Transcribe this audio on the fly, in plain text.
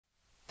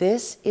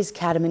This is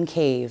Cadomin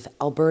Cave,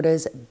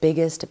 Alberta's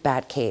biggest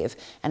bat cave,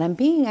 and I'm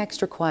being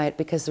extra quiet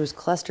because there's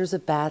clusters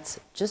of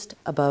bats just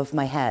above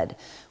my head.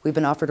 We've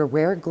been offered a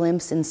rare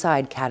glimpse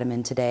inside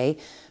Cadomin today,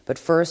 but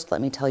first let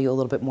me tell you a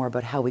little bit more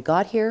about how we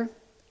got here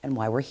and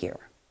why we're here.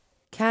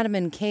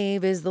 Cadomin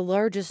Cave is the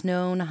largest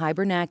known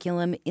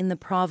hibernaculum in the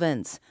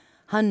province.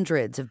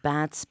 Hundreds of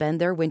bats spend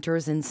their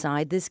winters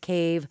inside this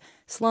cave,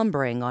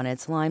 slumbering on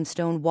its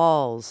limestone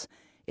walls.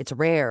 It's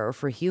rare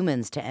for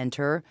humans to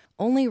enter.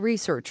 Only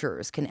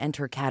researchers can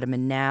enter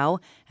Cadomin now,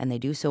 and they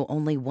do so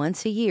only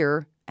once a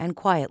year and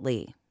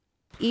quietly.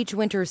 Each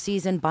winter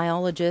season,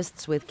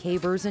 biologists with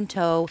cavers in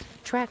tow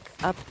trek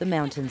up the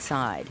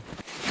mountainside.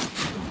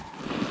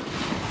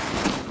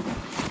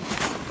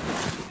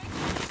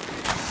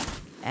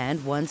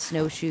 And once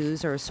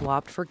snowshoes are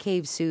swapped for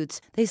cave suits,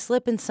 they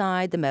slip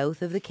inside the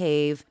mouth of the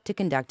cave to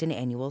conduct an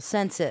annual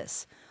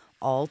census,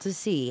 all to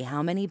see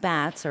how many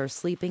bats are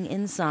sleeping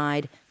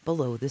inside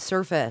below the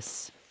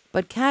surface.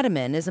 But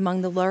Cadomin is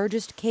among the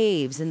largest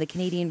caves in the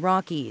Canadian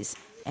Rockies,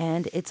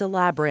 and it's a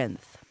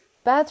labyrinth.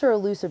 Bats are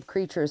elusive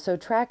creatures, so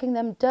tracking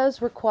them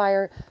does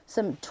require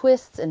some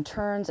twists and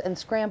turns and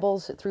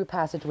scrambles through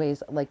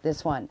passageways like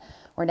this one.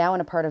 We're now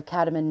in a part of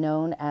Cadomin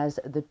known as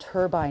the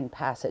Turbine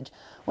Passage,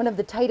 one of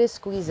the tightest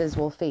squeezes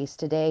we'll face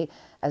today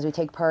as we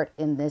take part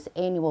in this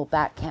annual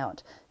bat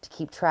count to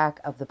keep track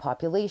of the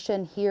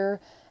population here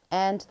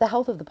and the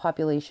health of the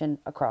population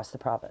across the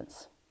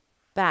province.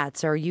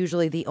 Bats are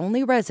usually the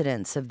only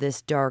residents of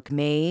this dark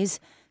maze.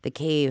 The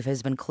cave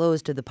has been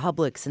closed to the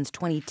public since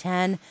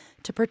 2010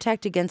 to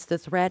protect against the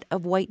threat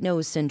of white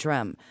nose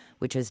syndrome,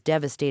 which has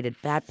devastated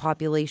bat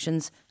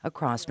populations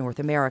across North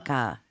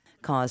America.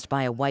 Caused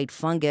by a white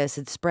fungus,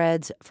 it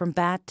spreads from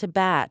bat to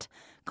bat,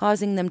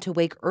 causing them to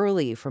wake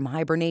early from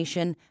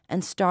hibernation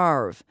and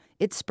starve.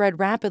 It spread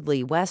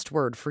rapidly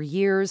westward for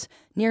years,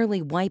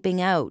 nearly wiping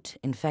out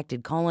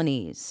infected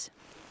colonies.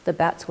 The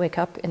bats wake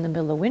up in the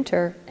middle of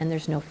winter and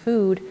there's no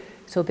food,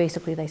 so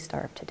basically they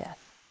starve to death.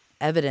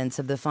 Evidence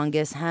of the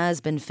fungus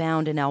has been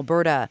found in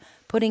Alberta,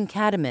 putting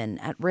Cadomin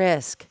at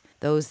risk.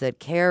 Those that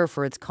care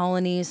for its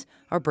colonies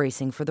are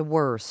bracing for the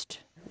worst.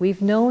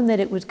 We've known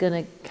that it was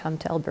going to come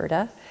to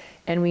Alberta,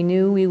 and we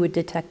knew we would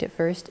detect it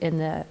first in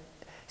the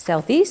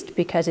southeast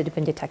because it had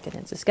been detected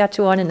in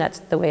Saskatchewan, and that's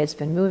the way it's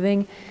been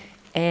moving.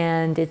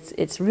 And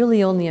it's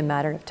really only a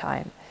matter of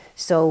time.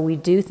 So we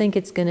do think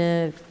it's going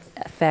to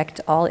affect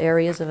all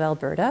areas of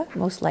Alberta,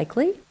 most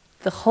likely.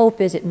 The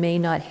hope is it may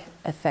not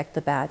affect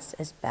the bats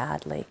as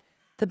badly.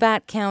 The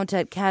bat count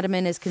at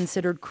Cadomin is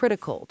considered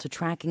critical to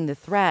tracking the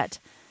threat.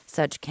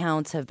 Such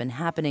counts have been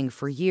happening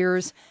for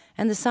years,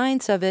 and the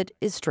science of it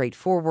is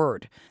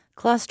straightforward.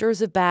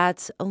 Clusters of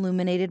bats,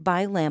 illuminated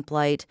by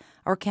lamplight,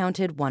 are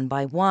counted one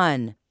by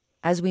one.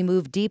 As we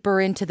move deeper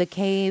into the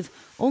cave,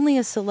 only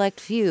a select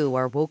few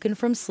are woken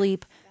from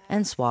sleep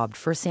and swabbed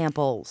for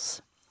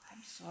samples.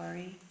 I'm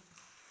sorry.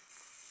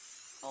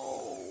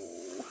 Oh,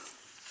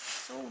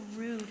 so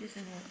rude,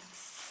 isn't it?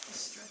 The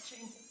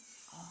stretching.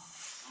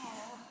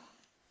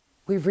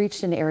 We've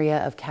reached an area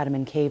of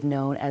Cadomin Cave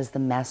known as the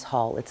Mess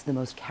Hall. It's the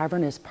most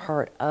cavernous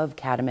part of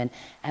Cadomin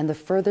and the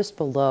furthest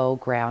below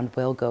ground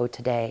we'll go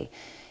today.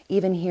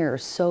 Even here,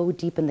 so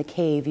deep in the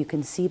cave, you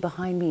can see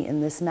behind me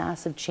in this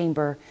massive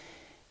chamber,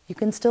 you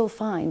can still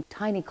find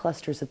tiny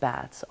clusters of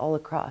bats all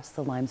across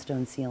the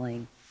limestone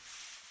ceiling.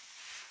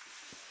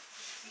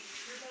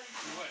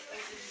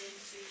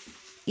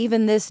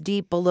 Even this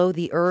deep below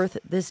the earth,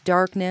 this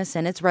darkness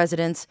and its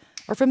residents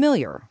are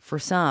familiar for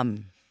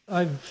some.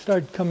 I've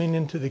started coming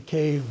into the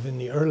cave in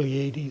the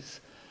early 80s,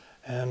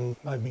 and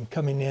I've been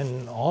coming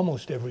in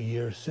almost every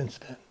year since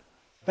then.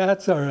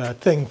 Bats are a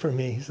thing for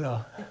me,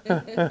 so.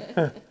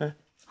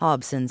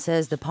 Hobson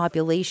says the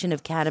population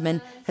of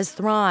Cadomin has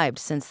thrived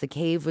since the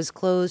cave was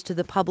closed to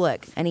the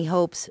public, and he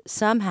hopes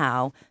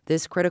somehow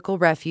this critical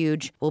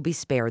refuge will be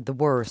spared the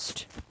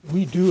worst.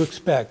 We do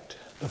expect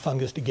the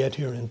fungus to get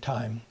here in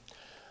time.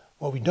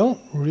 What we don't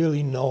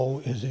really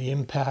know is the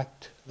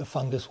impact the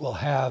fungus will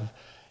have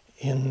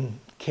in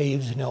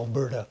caves in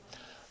Alberta.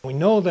 We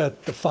know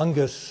that the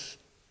fungus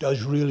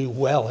does really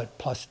well at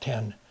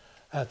 +10.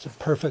 That's a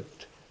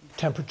perfect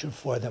temperature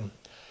for them.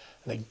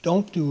 They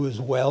don't do as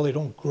well, they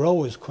don't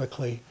grow as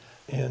quickly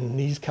in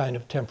these kind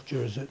of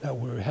temperatures that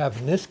we have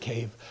in this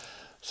cave.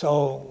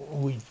 So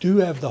we do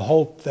have the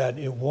hope that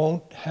it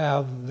won't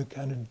have the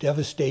kind of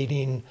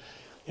devastating,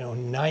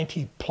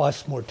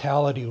 90+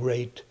 mortality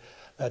rate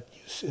that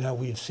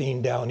we've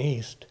seen down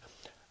east.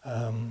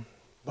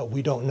 But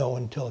we don't know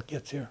until it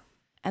gets here.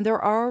 And there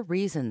are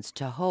reasons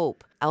to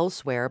hope.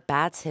 Elsewhere,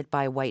 bats hit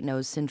by white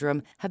nose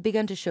syndrome have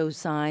begun to show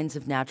signs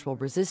of natural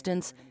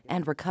resistance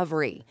and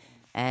recovery.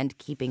 And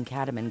keeping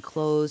Cadomin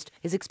closed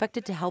is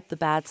expected to help the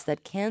bats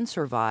that can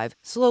survive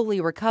slowly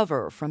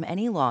recover from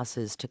any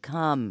losses to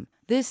come.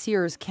 This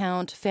year's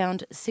count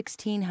found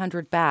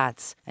 1,600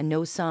 bats and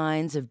no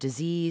signs of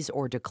disease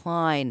or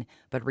decline,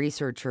 but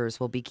researchers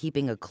will be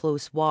keeping a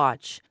close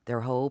watch.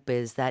 Their hope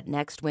is that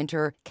next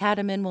winter,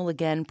 Cadomin will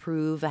again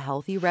prove a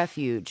healthy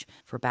refuge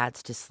for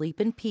bats to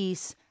sleep in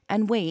peace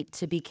and wait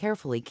to be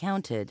carefully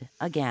counted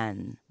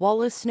again.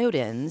 Wallace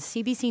Snowden,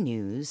 CBC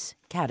News,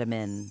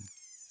 Cadomin.